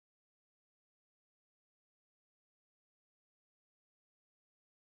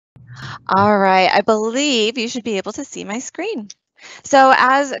All right, I believe you should be able to see my screen. So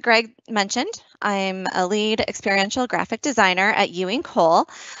as Greg mentioned, I'm a lead experiential graphic designer at Ewing.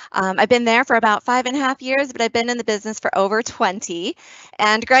 I've been there for about 5.5 years, but I've been in the business for over 20.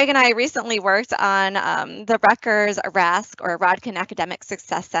 And Greg and I recently worked on the Rutgers RASC, or Rodkin Academic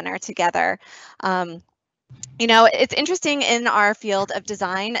Success Center, together. Um, it's interesting in our field of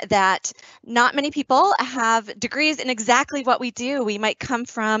design that not many people have degrees in exactly what we do. We might come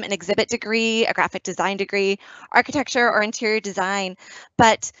from an exhibit degree, a graphic design degree, architecture, or interior design,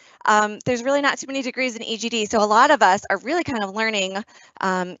 but there's really not too many degrees in EGD. So a lot of us are really kind of learning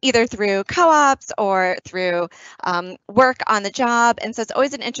either through co-ops or through work on the job. And so it's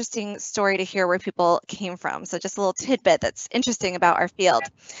always an interesting story to hear where people came from. So just a little tidbit that's interesting about our field.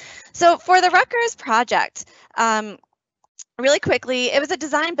 So for the Rutgers project, really quickly, it was a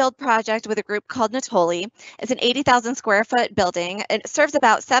design build project with a group called Natoli. It's an 80,000 square foot building. It serves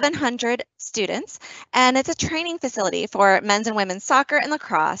about 700 students, and it's a training facility for men's and women's soccer and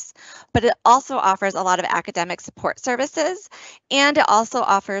lacrosse, but it also offers a lot of academic support services, and it also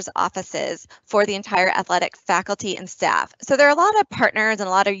offers offices for the entire athletic faculty and staff. So there are a lot of partners and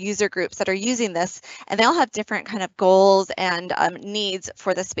a lot of user groups that are using this, and they all have different kind of goals and needs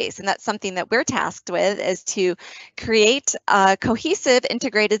for the space, and that's something that we're tasked with, is to create a cohesive,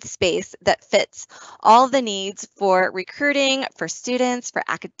 integrated space that fits all the needs for recruiting, for students, for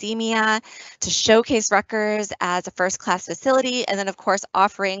academia, to showcase Rutgers as a first-class facility, and then, of course,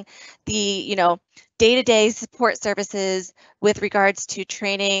 offering the, day-to-day support services with regards to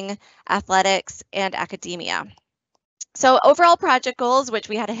training, athletics, and academia. So overall project goals, which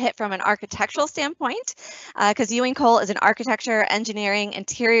we had to hit from an architectural standpoint, because Ewing Cole is an architecture, engineering,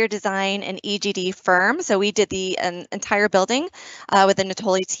 interior design, and EGD firm. So we did the entire building with the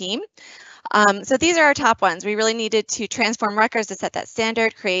Natoli team. So these are our top ones. We really needed to transform Rutgers to set that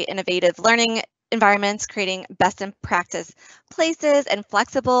standard, create innovative learning environments, creating best in practice places and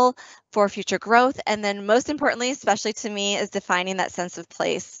flexible for future growth. And then most importantly, especially to me, is defining that sense of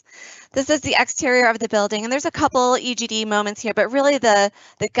place. This is the exterior of the building, and there's a couple EGD moments here, but really the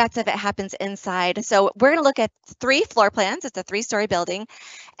guts of it happens inside. So we're going to look at 3 floor plans. It's a 3-story building,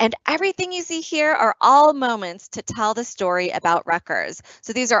 and everything you see here are all moments to tell the story about Rutgers.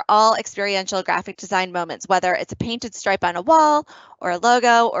 So these are all experiential graphic design moments, whether it's a painted stripe on a wall or a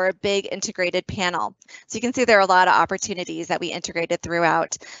logo or a big integrated panel. So you can see there are a lot of opportunities that we integrated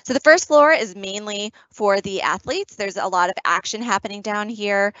throughout. So the first floor is mainly for the athletes. There's a lot of action happening down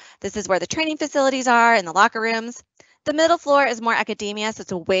here. This is where the training facilities are and the locker rooms. The middle floor is more academia, so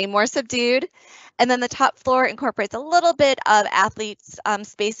it's way more subdued. And then the top floor incorporates a little bit of athletes'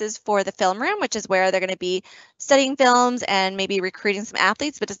 spaces for the film room, which is where they're going to be studying films and maybe recruiting some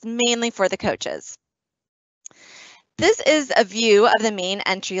athletes, but it's mainly for the coaches. This is a view of the main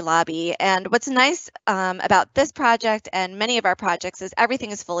entry lobby, and what's nice about this project and many of our projects is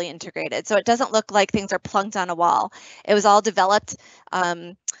everything is fully integrated, so it doesn't look like things are plunked on a wall. It was all developed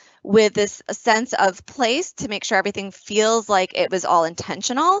with this sense of place to make sure everything feels like it was all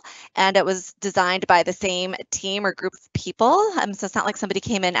intentional, and it was designed by the same team or group of people, so it's not like somebody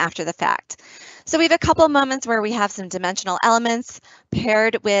came in after the fact. So we have a couple moments where we have some dimensional elements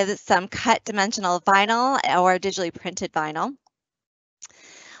paired with some cut dimensional vinyl or digitally printed vinyl.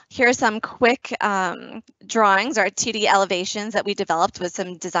 Here are some quick drawings or 2D elevations that we developed with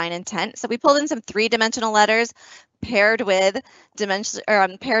some design intent. So we pulled in some 3-dimensional letters paired with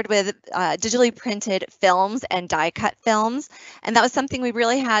digitally printed films and die-cut films. And that was something we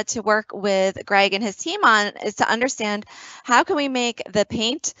really had to work with Greg and his team on, is to understand how can we make the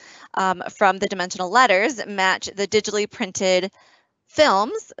paint from the dimensional letters match the digitally printed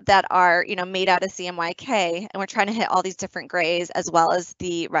films that are, made out of CMYK, and we're trying to hit all these different grays as well as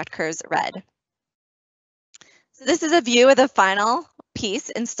the Rutgers red. So this is a view of the final piece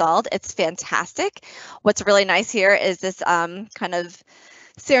installed. It's fantastic. What's really nice here is this kind of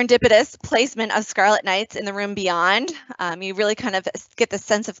serendipitous placement of Scarlet Knights in the room beyond. You really kind of get the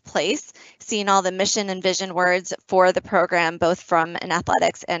sense of place, seeing all the mission and vision words for the program, both from an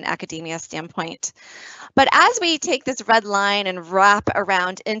athletics and academia standpoint. But as we take this red line and wrap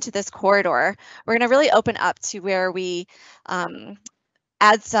around into this corridor, we're going to really open up to where we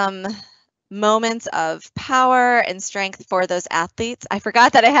add some moments of power and strength for those athletes. I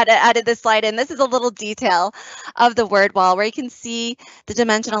forgot that I had added this slide in. This is a little detail of the word wall where you can see the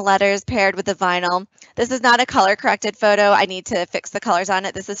dimensional letters paired with the vinyl. This is not a color corrected photo. I need to fix the colors on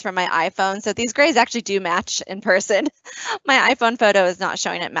it. This is from my iPhone. So these grays actually do match in person. My iPhone photo is not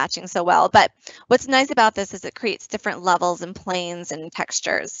showing it matching so well. But what's nice about this is it creates different levels and planes and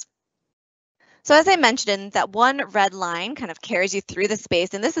textures. So as I mentioned, that one red line kind of carries you through the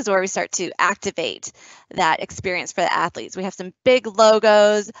space, and this is where we start to activate that experience for the athletes. We have some big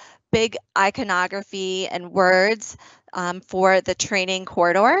logos, big iconography, and words for the training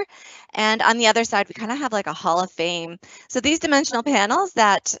corridor. And on the other side, we kind of have like a hall of fame. So these dimensional panels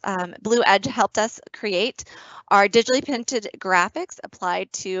that BluEdge helped us create are digitally printed graphics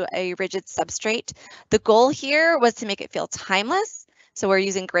applied to a rigid substrate. The goal here was to make it feel timeless. So we're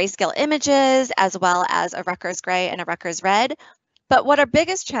using grayscale images as well as a Rutgers gray and a Rutgers red. But what our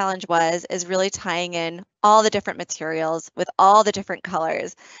biggest challenge was is really tying in all the different materials with all the different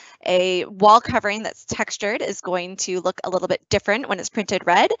colors. A wall covering that's textured is going to look a little bit different when it's printed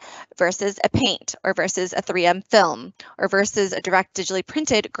red versus a paint or versus a 3M film or versus a direct digitally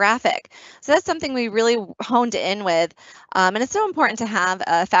printed graphic. So that's something we really honed in with. And it's so important to have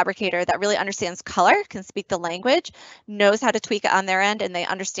a fabricator that really understands color, can speak the language, knows how to tweak it on their end, and they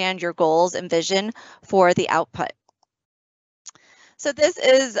understand your goals and vision for the output. So this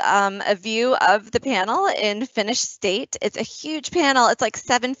is a view of the panel in finished state. It's a huge panel. It's like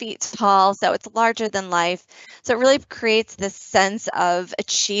 7 feet tall, so it's larger than life. So it really creates this sense of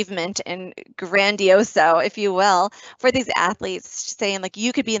achievement and grandioso, if you will, for these athletes, saying like,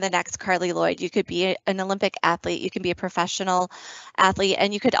 you could be the next Carly Lloyd, you could be an Olympic athlete, you can be a professional athlete,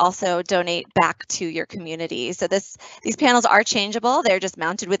 and you could also donate back to your community. So these panels are changeable. They're just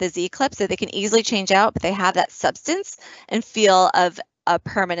mounted with a Z-clip, so they can easily change out, but they have that substance and feel of a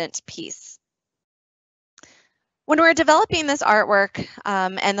permanent piece. When we're developing this artwork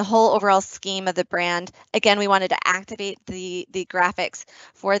and the whole overall scheme of the brand, again, we wanted to activate the graphics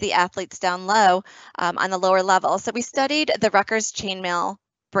for the athletes down low on the lower level. So we studied the Rutgers chainmail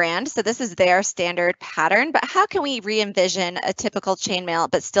brand. So this is their standard pattern, but how can we re-envision a typical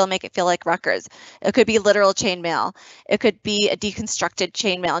chainmail but still make it feel like Rutgers? It could be literal chainmail. It could be a deconstructed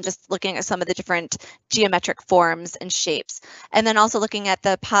chainmail and just looking at some of the different geometric forms and shapes. And then also looking at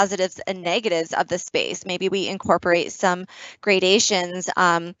the positives and negatives of the space. Maybe we incorporate some gradations,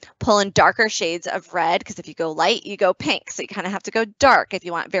 pull in darker shades of red, because if you go light, you go pink. So you kind of have to go dark if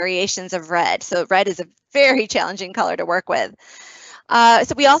you want variations of red. So red is a very challenging color to work with.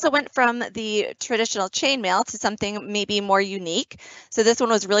 So we also went from the traditional chainmail to something maybe more unique. So this one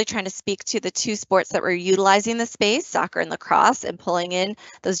was really trying to speak to the two sports that were utilizing the space, soccer and lacrosse, and pulling in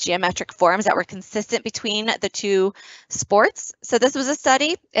those geometric forms that were consistent between the two sports. So this was a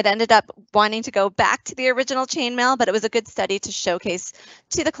study. It ended up wanting to go back to the original chainmail, but it was a good study to showcase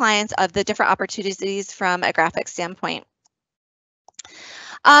to the clients of the different opportunities from a graphic standpoint.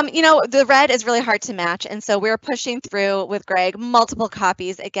 You know, the red is really hard to match, and so we're pushing through with Greg multiple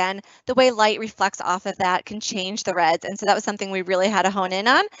copies. Again, the way light reflects off of that can change the reds, and so that was something we really had to hone in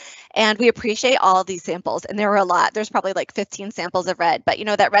on, and we appreciate all of these samples, and there were a lot. There's probably like 15 samples of red, but you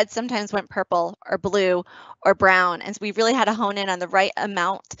know, that red sometimes went purple or blue or brown, and so we really had to hone in on the right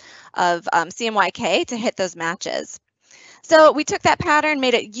amount of CMYK to hit those matches. So we took that pattern,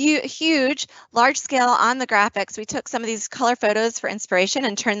 made it huge, large scale on the graphics. We took some of these color photos for inspiration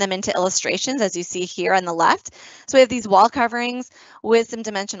and turned them into illustrations, as you see here on the left. So we have these wall coverings with some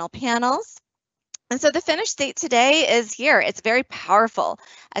dimensional panels. And so the finished state today is here. It's very powerful.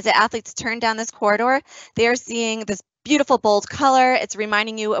 As the athletes turn down this corridor, they are seeing this beautiful, bold color. It's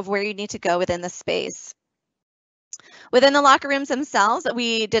reminding you of where you need to go within the space. Within the locker rooms themselves,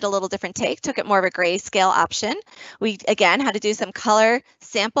 we did a little different take, took it more of a grayscale option. We, again, had to do some color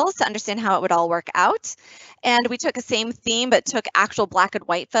samples to understand how it would all work out. And we took the same theme, but took actual black and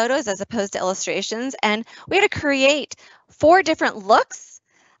white photos as opposed to illustrations. And we had to create 4 different looks,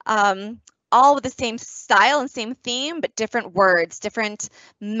 all with the same style and same theme, but different words, different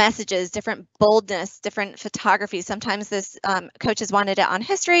messages, different boldness, different photography. Sometimes this coaches wanted it on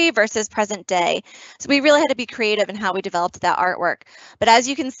history versus present day. So we really had to be creative in how we developed that artwork. But as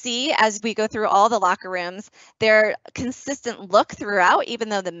you can see, as we go through all the locker rooms, they're consistent look throughout, even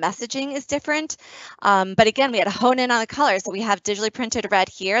though the messaging is different. But again, we had to hone in on the colors. So we have digitally printed red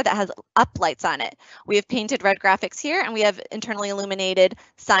here that has up lights on it. We have painted red graphics here, and we have internally illuminated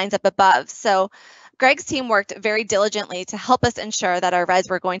signs up above. So Greg's team worked very diligently to help us ensure that our reds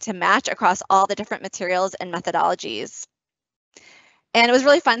were going to match across all the different materials and methodologies. And it was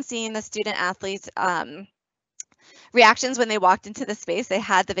really fun seeing the student athletes reactions when they walked into the space. They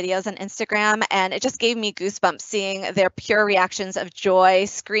had the videos on Instagram, and it just gave me goosebumps seeing their pure reactions of joy,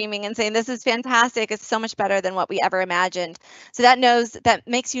 screaming and saying, "This is fantastic. It's so much better than what we ever imagined." So that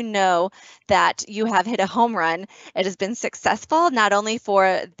makes you know that you have hit a home run. It has been successful, not only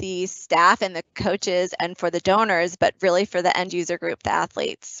for the staff and the coaches and for the donors, but really for the end user group, the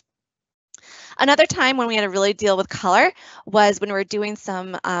athletes. Another time when we had to really deal with color was when we were doing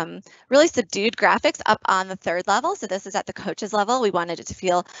some really subdued graphics up on the 3rd level. So this is at the coaches level. We wanted it to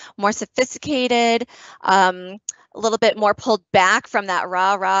feel more sophisticated, a little bit more pulled back from that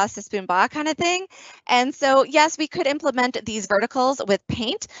rah, spoon ba kind of thing. And so, yes, we could implement these verticals with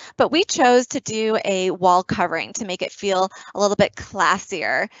paint, but we chose to do a wall covering to make it feel a little bit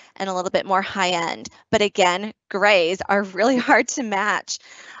classier and a little bit more high end. But again, grays are really hard to match.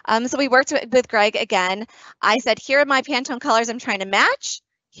 So we worked with Greg again. I said, here are my Pantone colors I'm trying to match.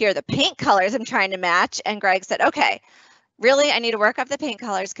 Here are the paint colors I'm trying to match. And Greg said, okay, really, I need to work up the paint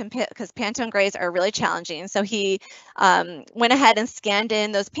colors because Pantone grays are really challenging. So he went ahead and scanned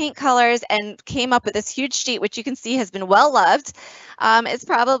in those paint colors and came up with this huge sheet, which you can see has been well loved. It's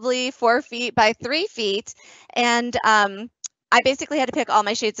probably 4 feet by 3 feet. And I basically had to pick all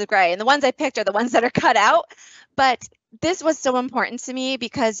my shades of gray. And the ones I picked are the ones that are cut out. But this was so important to me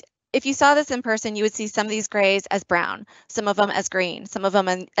because if you saw this in person, you would see some of these grays as brown, some of them as green, some of them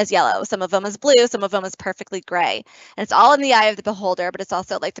as yellow, some of them as blue, some of them as perfectly gray. And it's all in the eye of the beholder, but it's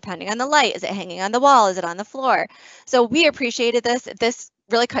also like depending on the light. Is it hanging on the wall? Is it on the floor? So we appreciated this. This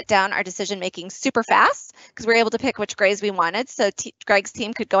really cut down our decision making super fast because we were able to pick which grays we wanted. So Greg's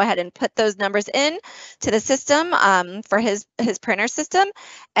team could go ahead and put those numbers in to the system for his printer system.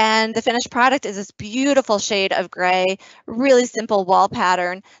 And the finished product is this beautiful shade of gray, really simple wall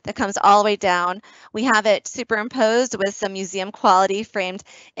pattern that comes all the way down. We have it superimposed with some museum quality framed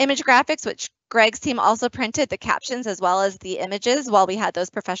image graphics, which Greg's team also printed the captions as well as the images while we had those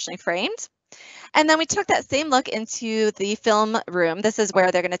professionally framed. And then we took that same look into the film room. This is where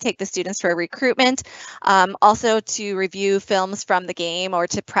they're going to take the students for recruitment, also to review films from the game or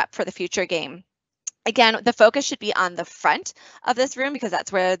to prep for the future game. Again, the focus should be on the front of this room because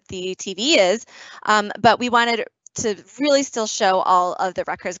that's where the TV is, but we wanted to really still show all of the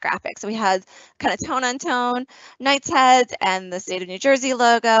Rutgers graphics. So we had kind of tone on tone, Knights heads and the state of New Jersey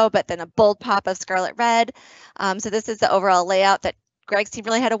logo, but then a bold pop of scarlet red. So this is the overall layout that Greg's team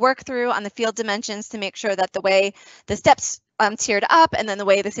really had to work through on the field dimensions to make sure that the way the steps tiered up and then the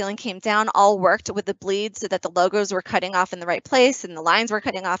way the ceiling came down all worked with the bleed so that the logos were cutting off in the right place and the lines were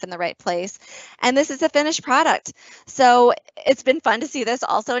cutting off in the right place. And this is a finished product. So it's been fun to see this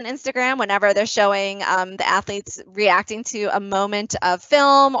also on Instagram whenever they're showing the athletes reacting to a moment of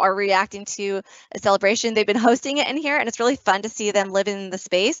film or reacting to a celebration. They've been hosting it in here and it's really fun to see them live in the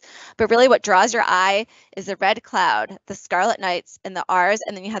space. But really what draws your eye is the red cloud, the Scarlet Knights and the R's,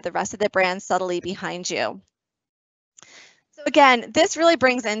 and then you have the rest of the brand subtly behind you. So again, this really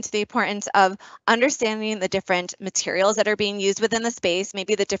brings into the importance of understanding the different materials that are being used within the space,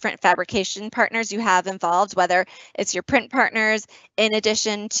 maybe the different fabrication partners you have involved, whether it's your print partners, in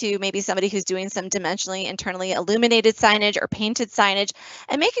addition to maybe somebody who's doing some dimensionally internally illuminated signage or painted signage,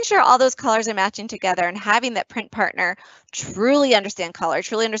 and making sure all those colors are matching together and having that print partner truly understand color,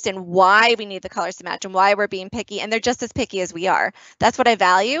 truly understand why we need the colors to match and why we're being picky, and they're just as picky as we are. That's what I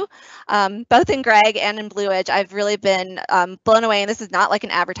value. Both in Greg and in BluEdge, I've really been blown away, and this is not like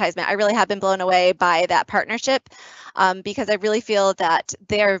an advertisement. I really have been blown away by that partnership because I really feel that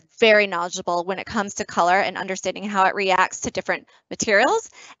they're very knowledgeable when it comes to color and understanding how it reacts to different materials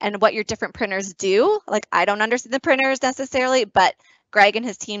and what your different printers do. Like, I don't understand the printers necessarily, but Greg and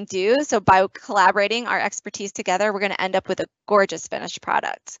his team do. So by collaborating our expertise together, we're going to end up with a gorgeous finished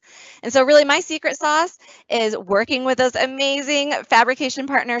product. And so really my secret sauce is working with those amazing fabrication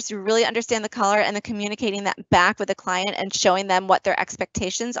partners who really understand the color and then communicating that back with the client and showing them what their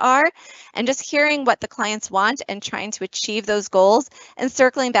expectations are and just hearing what the clients want and trying to achieve those goals and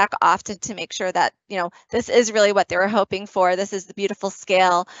circling back often to make sure that, you know, this is really what they were hoping for. This is the beautiful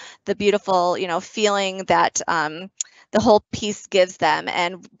scale, the beautiful, you know, feeling that the whole piece gives them.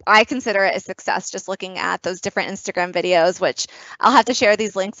 And I consider it a success just looking at those different Instagram videos, which I'll have to share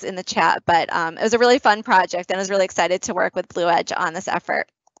these links in the chat. But it was a really fun project and I was really excited to work with BluEdge on this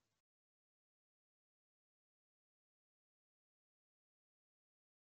effort.